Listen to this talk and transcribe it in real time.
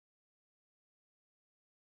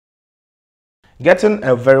Getting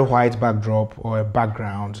a very white backdrop or a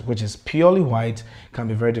background which is purely white can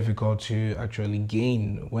be very difficult to actually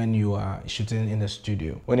gain when you are shooting in the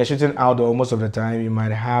studio. When you're shooting outdoor, most of the time you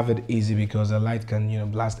might have it easy because the light can,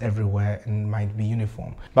 blast everywhere and might be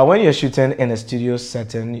uniform. But when you're shooting in a studio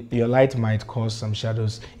setting, your light might cause some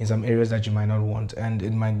shadows in some areas that you might not want, and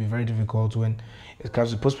it might be very difficult when it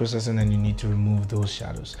comes to post-processing and you need to remove those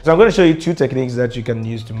shadows. So I'm going to show you two techniques that you can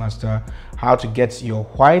use to master how to get your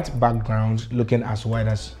white background looking as white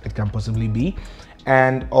as it can possibly be.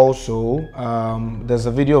 And also there's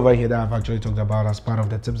a video over here that I've actually talked about as part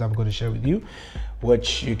of the tips I'm going to share with you,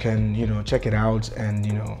 which you can check it out and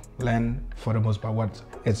learn for the most part what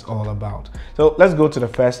it's all about. So let's go to the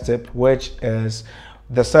first tip, which is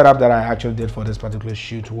the setup that I actually did for this particular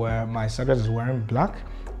shoot, where my subject is wearing black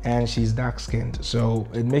and she's dark skinned, so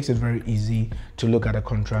it makes it very easy to look at the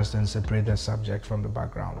contrast and separate the subject from the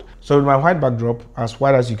background. So with my white backdrop, as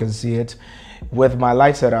white as you can see it, with my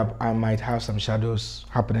light setup, I might have some shadows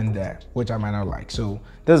happening there which I might not like. So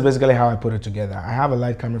this is basically how I put it together. I have a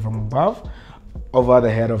light coming from above over the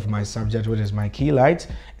head of my subject, which is my key light,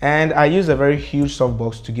 and I use a very huge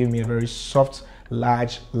softbox to give me a very soft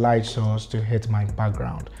large light source to hit my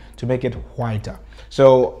background to make it whiter.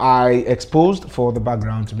 So I exposed for the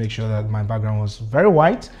background to make sure that my background was very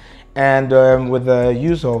white, and with the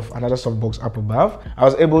use of another softbox up above, I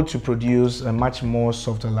was able to produce a much more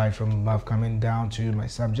softer light from above coming down to my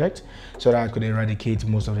subject, so that I could eradicate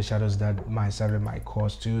most of the shadows that my subject might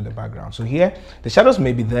cause to the background. So here the shadows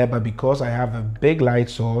may be there, but because I have a big light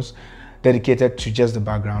source dedicated to just the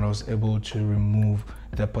background, I was able to remove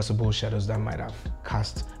the possible shadows that might have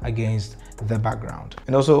cast against the background.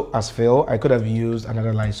 And also, as fill, I could have used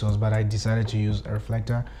another light source, but I decided to use a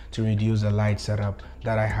reflector to reduce the light setup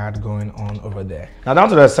that I had going on over there. Now down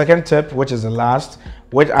to the second tip, which is the last,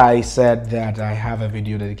 which I said that I have a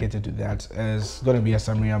video dedicated to that, is going to be a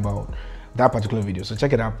summary about that particular video. So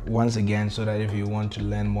check it out once again, so that if you want to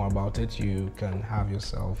learn more about it, you can have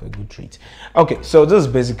yourself a good treat. Okay, so this is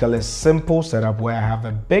basically a simple setup where I have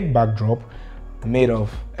a big backdrop made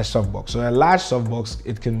of a softbox. So a large softbox,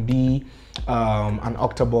 it can be an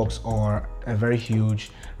octabox or a very huge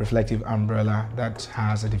reflective umbrella that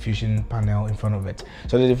has a diffusion panel in front of it.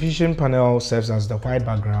 So the diffusion panel serves as the white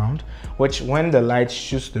background, which when the light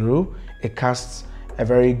shoots through, it casts a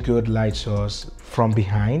very good light source from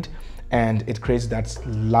behind, and it creates that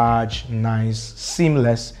large, nice,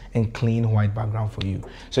 seamless and clean white background for you.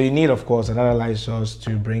 So you need, of course, another light source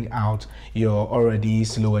to bring out your already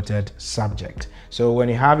silhouetted subject. So when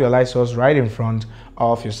you have your light source right in front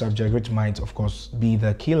of your subject, which might of course be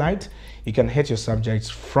the key light, you can hit your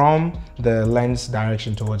subject from the lens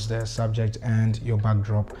direction towards the subject, and your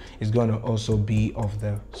backdrop is going to also be of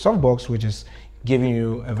the softbox, which is giving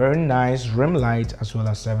you a very nice rim light, as well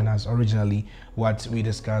as serving as originally what we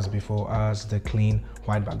discussed before as the clean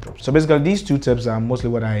white backdrop. So basically these two tips are mostly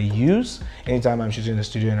what I use anytime I'm shooting in the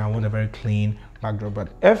studio and I want a very clean backdrop. But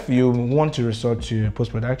if you want to resort to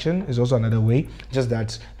post-production, is also another way, just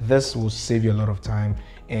that this will save you a lot of time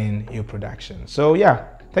in your production. So yeah,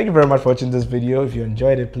 thank you very much for watching this video. If you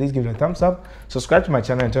enjoyed it, please give it a thumbs up, subscribe to my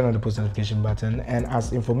channel, and turn on the post notification button. And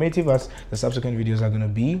as informative as the subsequent videos are going to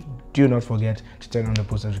be, do not forget to turn on the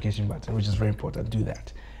post notification button, which is very important. Do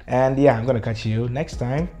that. And yeah, I'm going to catch you next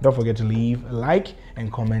time. Don't forget to leave a like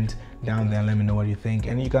and comment down there and let me know what you think.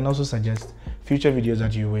 And you can also suggest future videos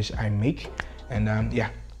that you wish I make. And yeah,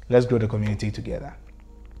 let's grow the community together.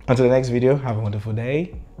 Until the next video, have a wonderful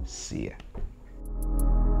day. See ya.